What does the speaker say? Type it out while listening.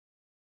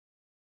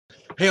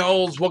Hey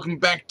alls, welcome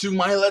back to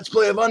my Let's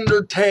Play of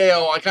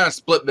Undertale. I kind of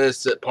split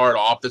this part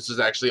off. This was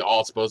actually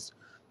all supposed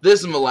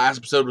this and the last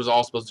episode was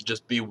all supposed to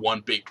just be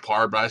one big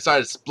part, but I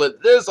decided to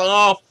split this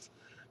off.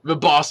 The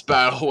boss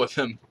battle with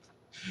him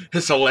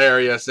is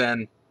hilarious,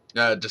 and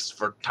just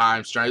for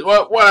time strain.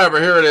 Well, whatever,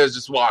 here it is,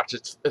 just watch.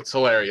 It's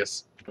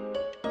hilarious.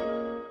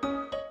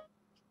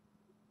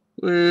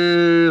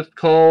 It's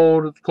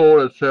cold as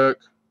heck.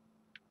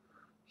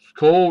 It's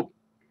cold.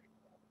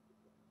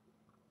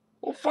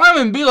 Well,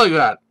 firemen be like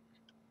that.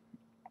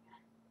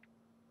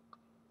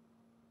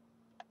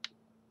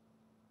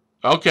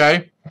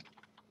 Okay.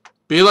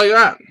 Be like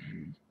that.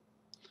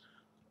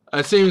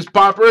 It seems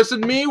Papyrus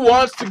and me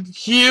wants to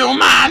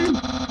human.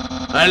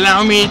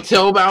 Allow me to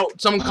tell about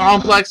some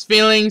complex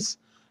feelings.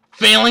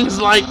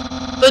 Feelings like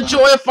the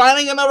joy of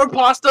finding another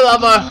pasta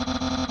lover,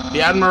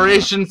 the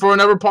admiration for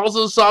another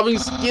puzzle-solving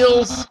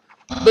skills,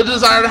 the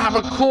desire to have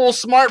a cool,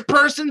 smart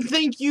person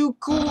think you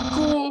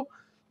cool.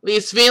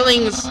 These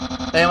feelings,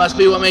 they must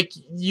be what make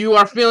you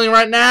are feeling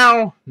right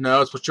now. No,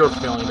 it's what you're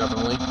feeling,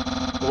 definitely.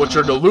 What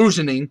you're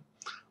delusioning.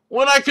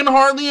 What I can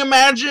hardly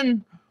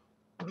imagine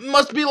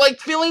must be like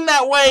feeling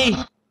that way.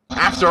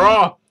 After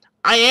all,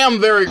 I am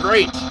very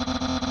great.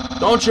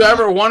 Don't you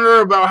ever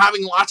wonder about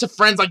having lots of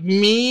friends like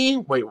me?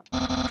 Wait,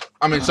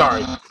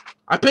 sorry.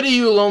 I pity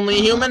you,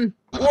 lonely human.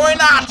 Worry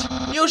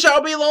not. You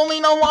shall be lonely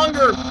no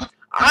longer.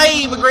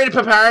 I, the great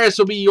Papyrus,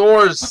 will be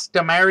yours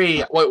to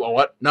marry. Wait,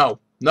 what? No.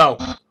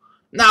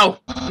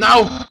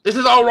 This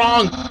is all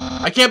wrong.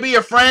 I can't be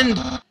your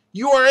friend.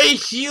 You are a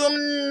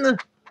human.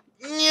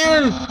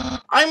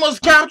 I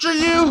must capture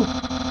you.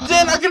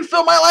 Then I can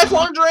fill my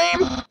lifelong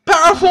dream.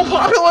 Powerful,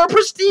 popular,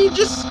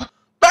 prestigious.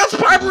 That's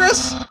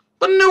Papyrus,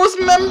 the newest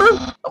member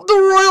of the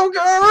Royal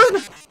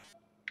Guard.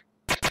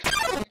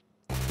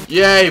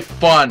 Yay,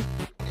 fun.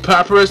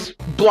 Papyrus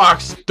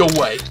blocks the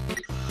way.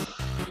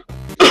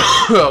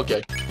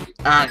 Okay.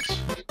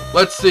 Act.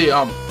 Let's see,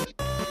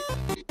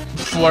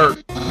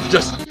 flirt.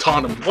 Just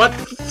taunt him. What?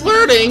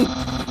 Flirting?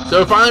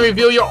 So finally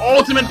reveal your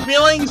ultimate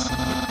feelings?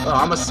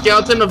 I'm a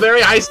skeleton of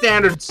very high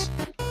standards.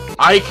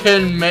 I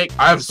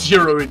have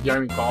 0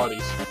 endearing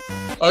qualities.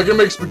 I can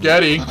make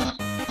spaghetti.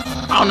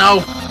 Oh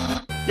no.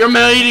 You're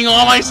meeting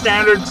all my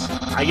standards.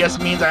 I guess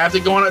it means I have to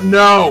go on a—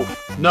 No.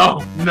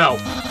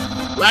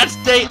 Let's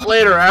date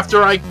later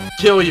after I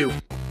kill you.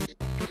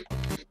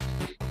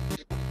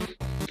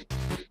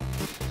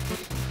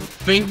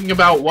 Thinking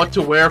about what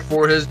to wear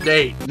for his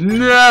date.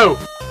 No.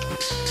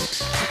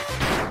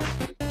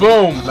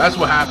 Boom. That's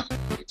what happened.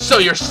 So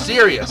you're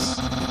serious.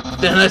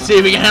 Then let's see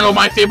if we can handle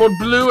my fabled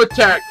blue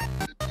attack.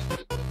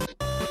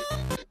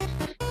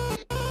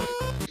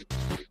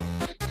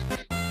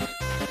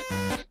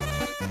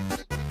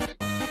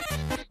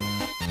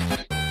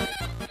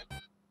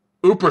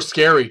 Ooper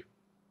scary.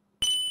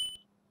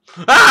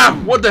 Ah!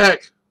 What the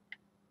heck?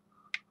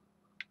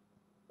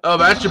 Oh,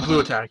 that's your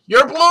blue attack.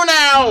 You're blue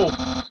now!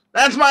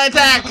 That's my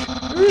attack!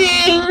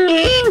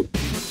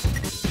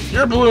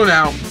 You're blue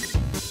now.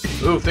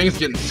 Ooh, things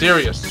getting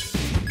serious.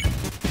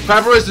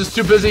 Papyrus is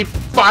too busy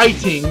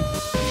fighting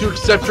to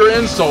accept your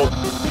insult.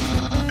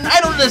 I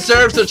don't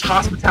deserve such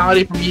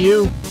hospitality from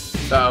you.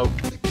 Uh-oh.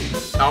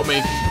 Help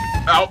me.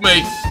 Help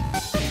me.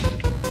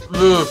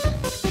 Ugh.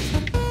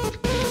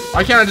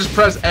 Why can't I just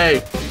press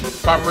A?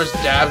 Papyrus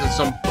dabs at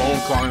some bone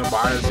clone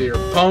behind his ear.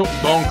 Bone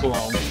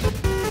clone.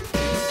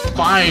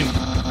 Fine.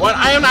 What?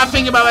 I am not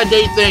thinking about that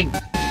date thing.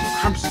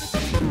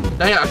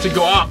 Dang it, I have to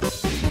go up.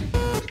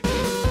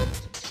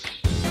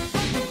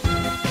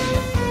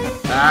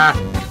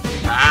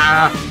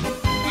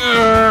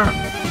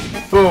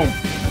 Boom.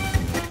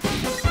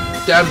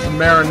 Dabs the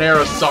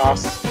marinara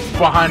sauce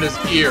behind his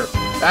ear.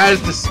 That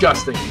is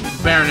disgusting.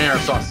 Marinara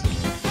sauce.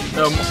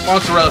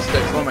 Mozzarella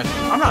sticks. What am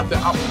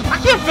I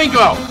can't think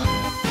of.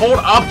 Hold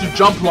up to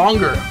jump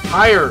longer.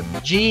 Higher.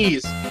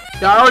 Jeez.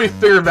 Yeah, I already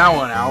figured that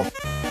one out.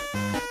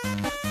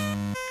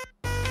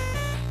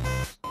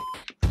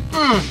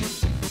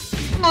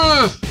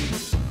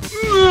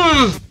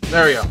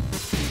 There we go.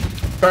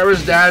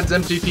 Papyrus' dad's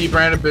MTT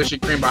branded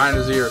biscuit cream behind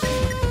his ear.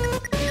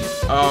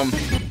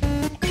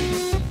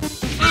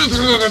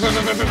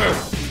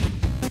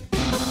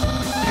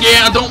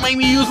 Yeah, don't make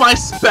me use my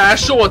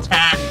special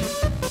attack.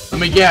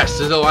 Let me guess,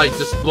 is it like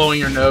just blowing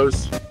your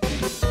nose?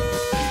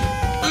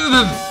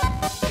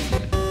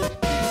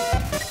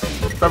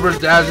 Papyrus'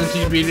 dad's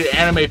MTT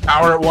anime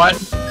power at what?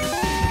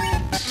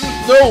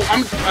 No,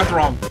 that's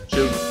wrong.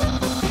 Shoot.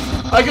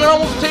 I can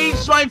almost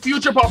taste my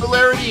future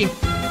popularity.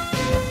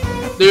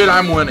 Dude,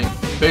 I'm winning.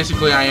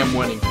 Basically, I am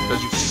winning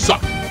because you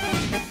suck.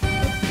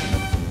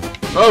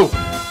 Oh!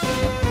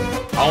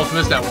 I almost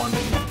missed that one.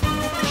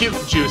 Cute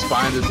juice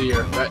behind his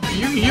ear.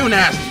 You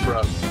nasty,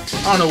 bro.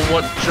 I don't know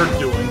what you're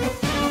doing.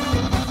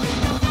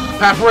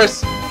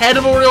 Papyrus, head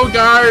of a Royal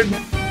Guard.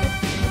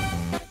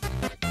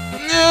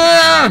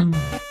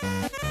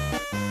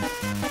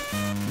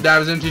 That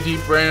was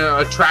MTT brain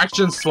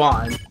attraction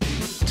slime.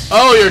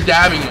 Oh, you're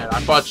dabbing it.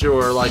 I thought you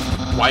were like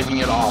wiping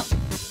it off.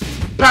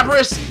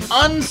 Papyrus,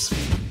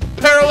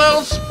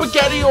 unparalleled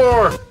spaghetti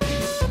or.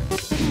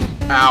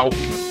 Ow.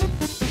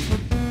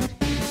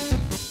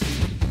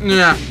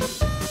 Yeah.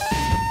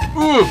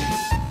 Ooh.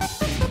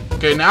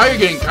 Okay, now you're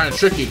getting kind of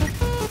tricky.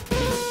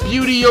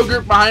 Beauty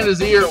yogurt behind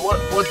his ear.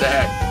 What the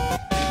heck?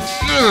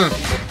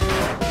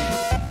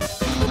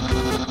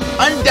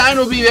 Undyne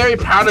will be very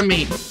proud of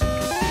me.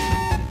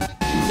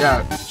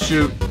 Yeah,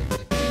 shoot.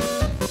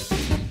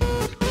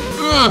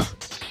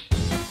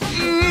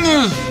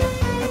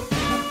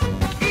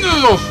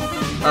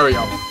 There we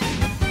go.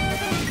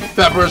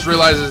 Peppers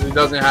realizes he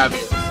doesn't have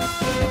ears.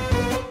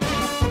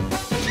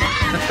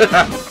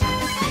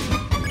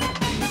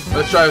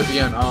 Let's try this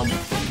again.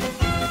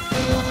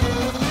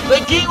 The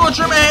king will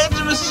trim my head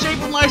to the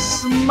shape of my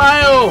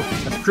smile.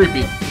 That's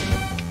creepy.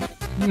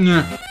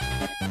 Yeah.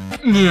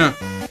 Yeah.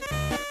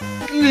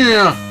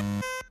 Yeah.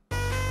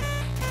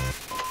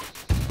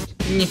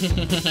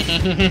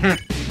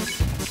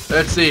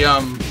 Let's see.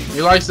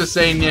 He likes to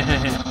say,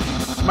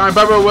 my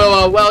brother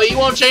will. Well, he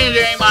won't change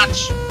very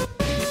much.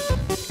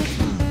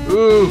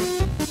 Ooh,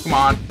 come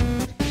on.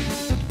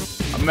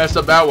 I messed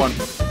up that one.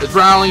 It's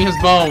rattling his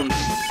bones.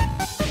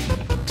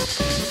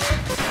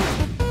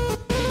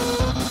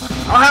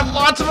 I'll have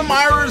lots of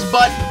admirers,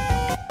 but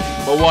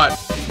what?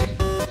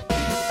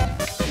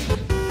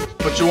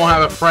 But you won't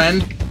have a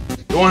friend?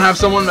 You won't have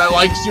someone that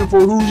likes you for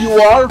who you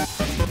are?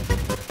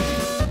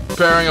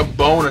 Preparing a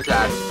bone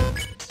attack.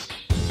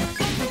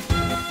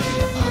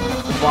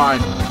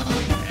 Fine.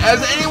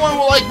 As anyone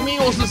will like me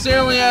will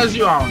sincerely as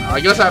you. I don't know. I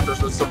guess I have to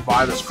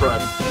survive this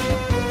crud.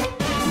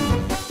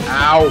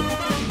 Ow.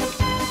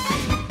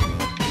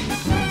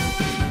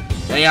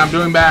 Dang, I'm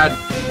doing bad.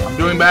 I'm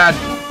doing bad.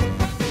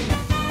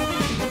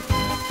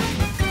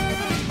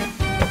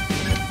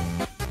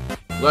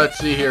 Let's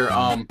see here.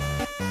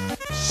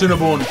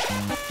 Cinnabon.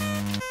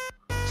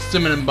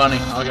 Cinnamon bunny.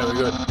 Okay, they're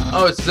good.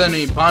 Oh, it's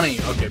cinnamon bunny.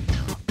 Okay.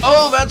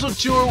 Oh, that's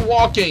what you were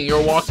walking.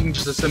 You're walking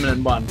just a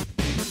cinnamon bun.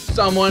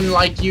 Someone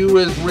like you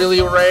is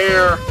really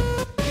rare.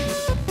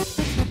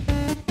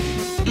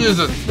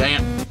 Jesus,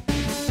 damn.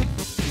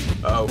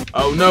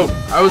 Oh no,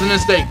 I was a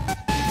mistake.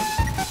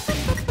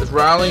 It's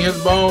rattling his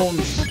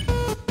bones.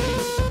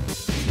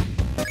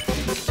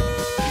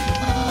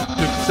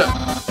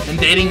 And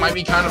dating might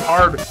be kind of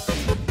hard.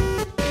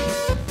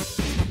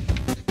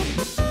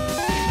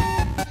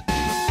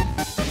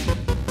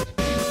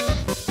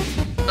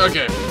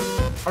 Okay,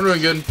 I'm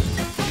doing good.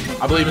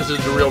 I believe this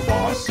is the real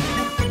boss.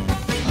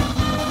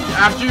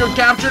 After you're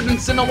captured and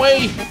sent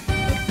away,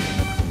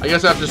 I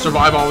guess I have to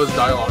survive all his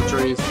dialogue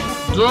trees.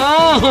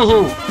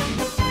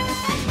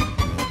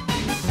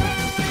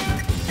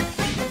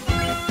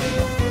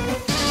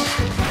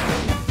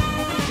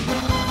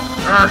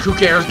 Who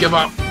cares? Give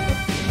up.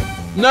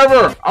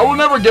 Never! I will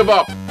never give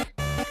up!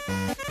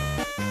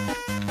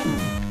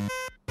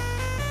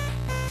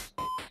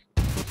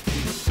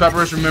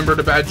 Peppers remembered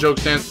a bad joke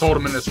Sans told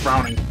him and is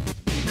frowning.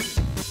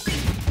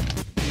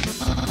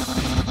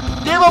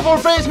 Give up or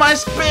face my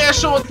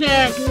special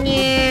attack!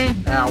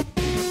 Ow.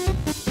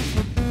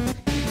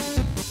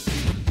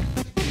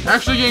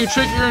 Actually getting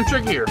trickier and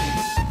trickier.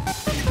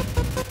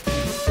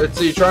 Let's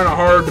see, trying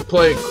hard to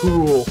play it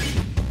cool.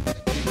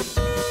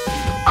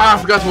 Ah, I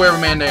forgot to wear a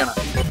bandana.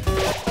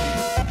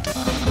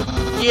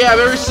 Yeah,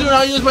 very soon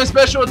I'll use my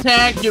special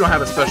attack. You don't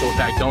have a special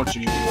attack, don't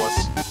you, you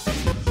wuss?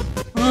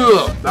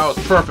 Ugh, that was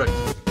perfect.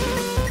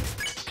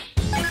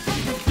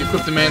 You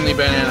equipped the manly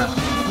banana.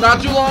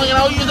 Not too long and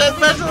I'll use that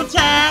special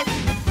attack!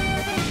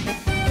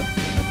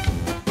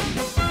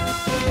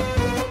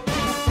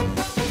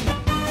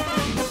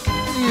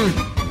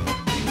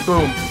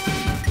 Boom.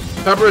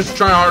 Pepper is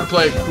trying hard to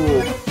play it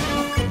cool.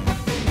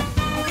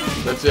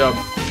 Let's see.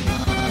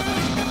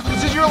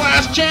 This is your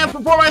last chance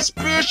before my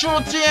spiritual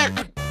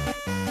attack!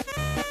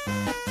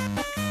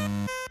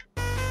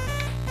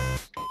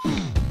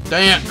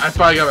 Dang it, I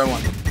probably got that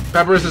one.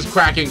 Peppers is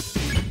cracking.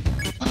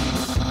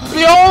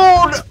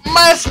 Behold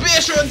my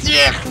special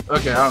attack!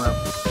 Okay, I don't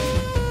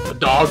know. A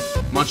dog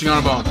munching on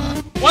a bone.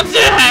 What the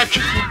heck?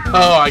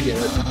 Oh, I get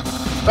it.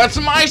 That's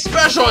my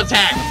special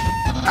attack!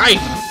 Hey,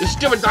 you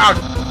stupid dog!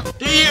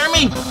 Do you hear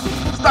me?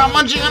 Stop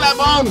munching on that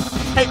bone!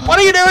 Hey, what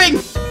are you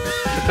doing?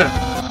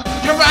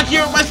 Come back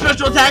here with my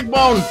special attack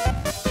bone!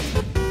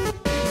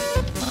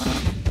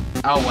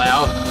 Oh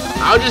well,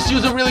 I'll just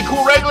use a really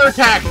cool regular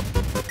attack!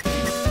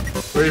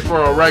 Ready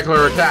for a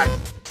regular attack.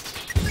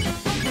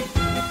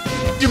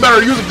 You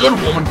better use a good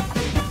woman!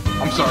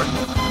 I'm sorry.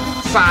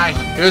 Sigh,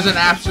 here's an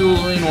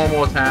absolutely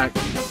normal attack.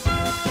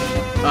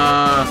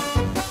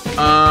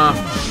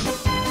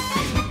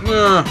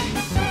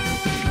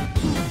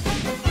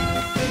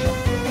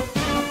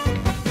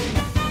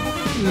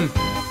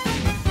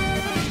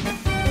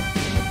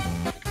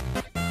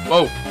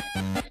 Whoa.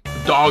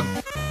 Dog.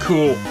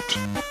 Cool.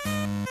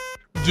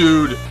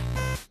 Dude.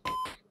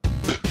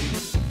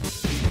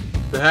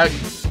 The heck?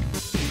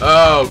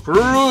 Oh,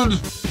 crude.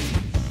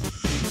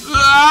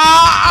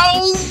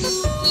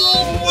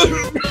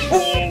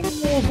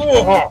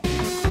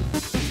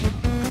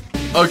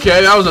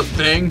 Okay, that was a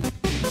thing.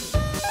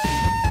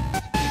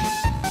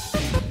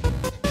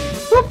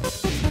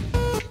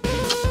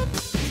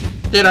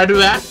 Did I do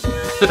that?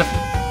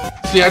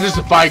 See, I just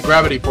defied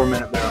gravity for a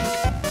minute there.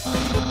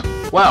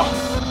 Well,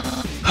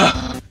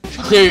 it's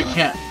clear you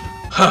can't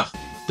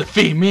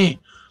defeat me.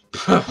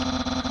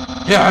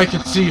 Yeah, I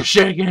can see you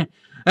shaking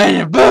in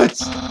your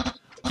boots.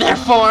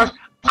 Therefore,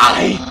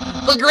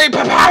 I, the Great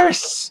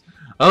Papyrus,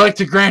 I'd like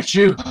to grant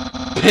you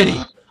pity.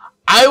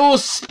 I will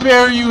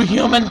spare you,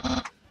 human.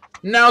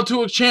 Now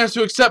to a chance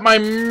to accept my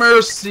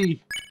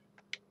mercy.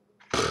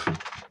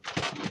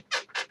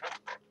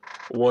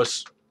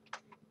 Wuss.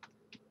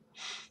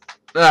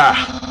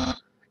 Ah.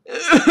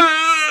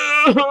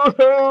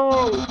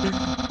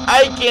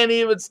 I can't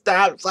even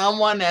stop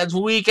someone as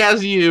weak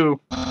as you.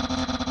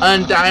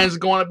 Undyne's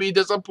going to be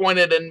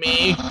disappointed in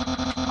me.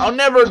 I'll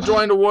never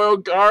join the Royal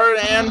Guard,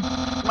 and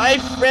my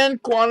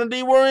friend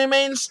Quantity will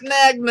remain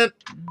stagnant.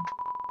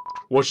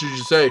 What should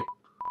you say?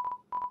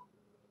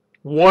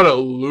 What a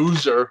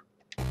loser.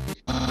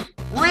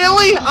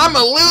 Really? I'm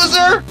a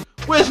loser?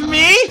 With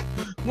me?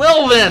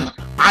 Well then,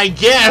 I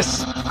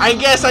guess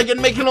I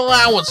can make an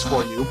allowance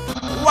for you.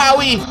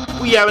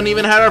 Wowie, we haven't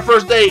even had our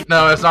first date.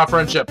 No, that's not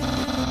friendship.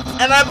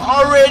 And I've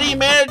already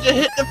managed to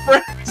hit the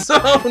friend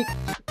zone.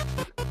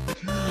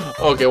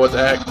 Okay, what the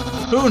heck?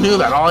 Who knew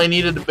that all I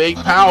needed to bake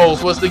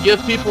pals was to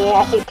give people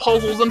awful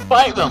puzzles and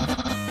fight them?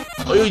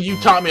 Oh, you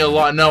taught me a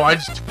lot. No, I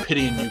just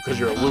pitying you because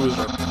you're a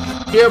loser.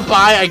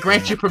 Hereby, I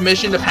grant you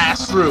permission to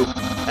pass through,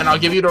 and I'll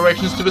give you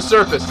directions to the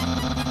surface.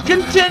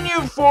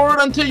 Continue forward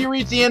until you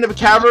reach the end of a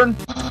cavern.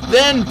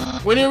 Then,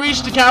 when you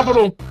reach the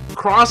capital,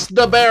 cross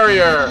the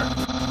barrier.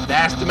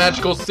 That's the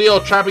magical seal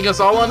trapping us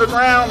all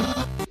underground.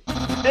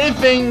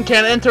 Anything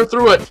can enter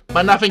through it,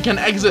 but nothing can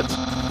exit.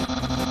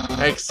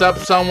 Except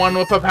someone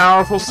with a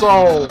powerful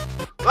soul.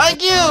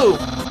 Like you!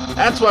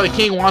 That's why the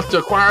king wants to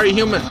acquire a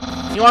human.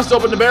 He wants to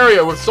open the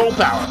barrier with soul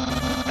power.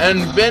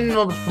 And then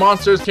the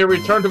monsters can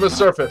return to the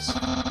surface.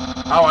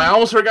 Oh, I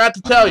almost forgot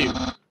to tell you.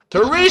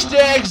 To reach the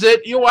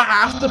exit, you will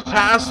have to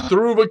pass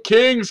through the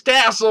king's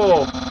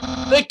castle.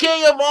 The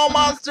king of all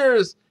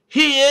monsters.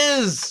 He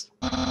is.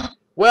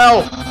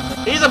 Well,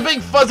 he's a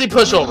big fuzzy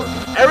pushover.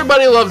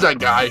 Everybody loves that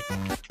guy.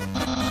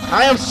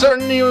 I am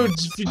certain you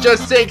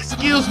just say,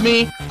 excuse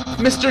me,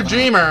 Mr.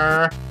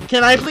 Dreamer.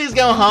 Can I please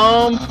go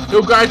home?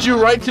 He'll guide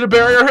you right to the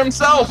barrier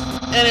himself.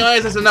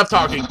 Anyways, that's enough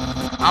talking.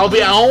 I'll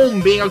be at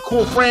home being a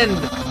cool friend.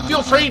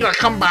 Feel free to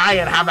come by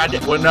and have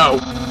that. Well, no.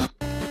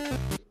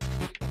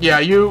 Yeah,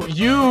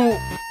 you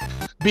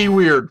be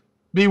weird.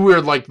 Be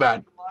weird like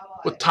that.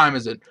 What time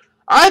is it?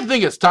 I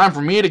think it's time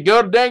for me to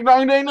go to dang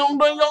dong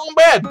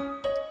bed.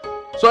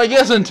 So I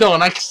guess until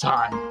next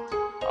time.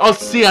 I'll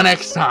see you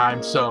next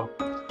time, so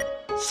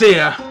see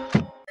ya.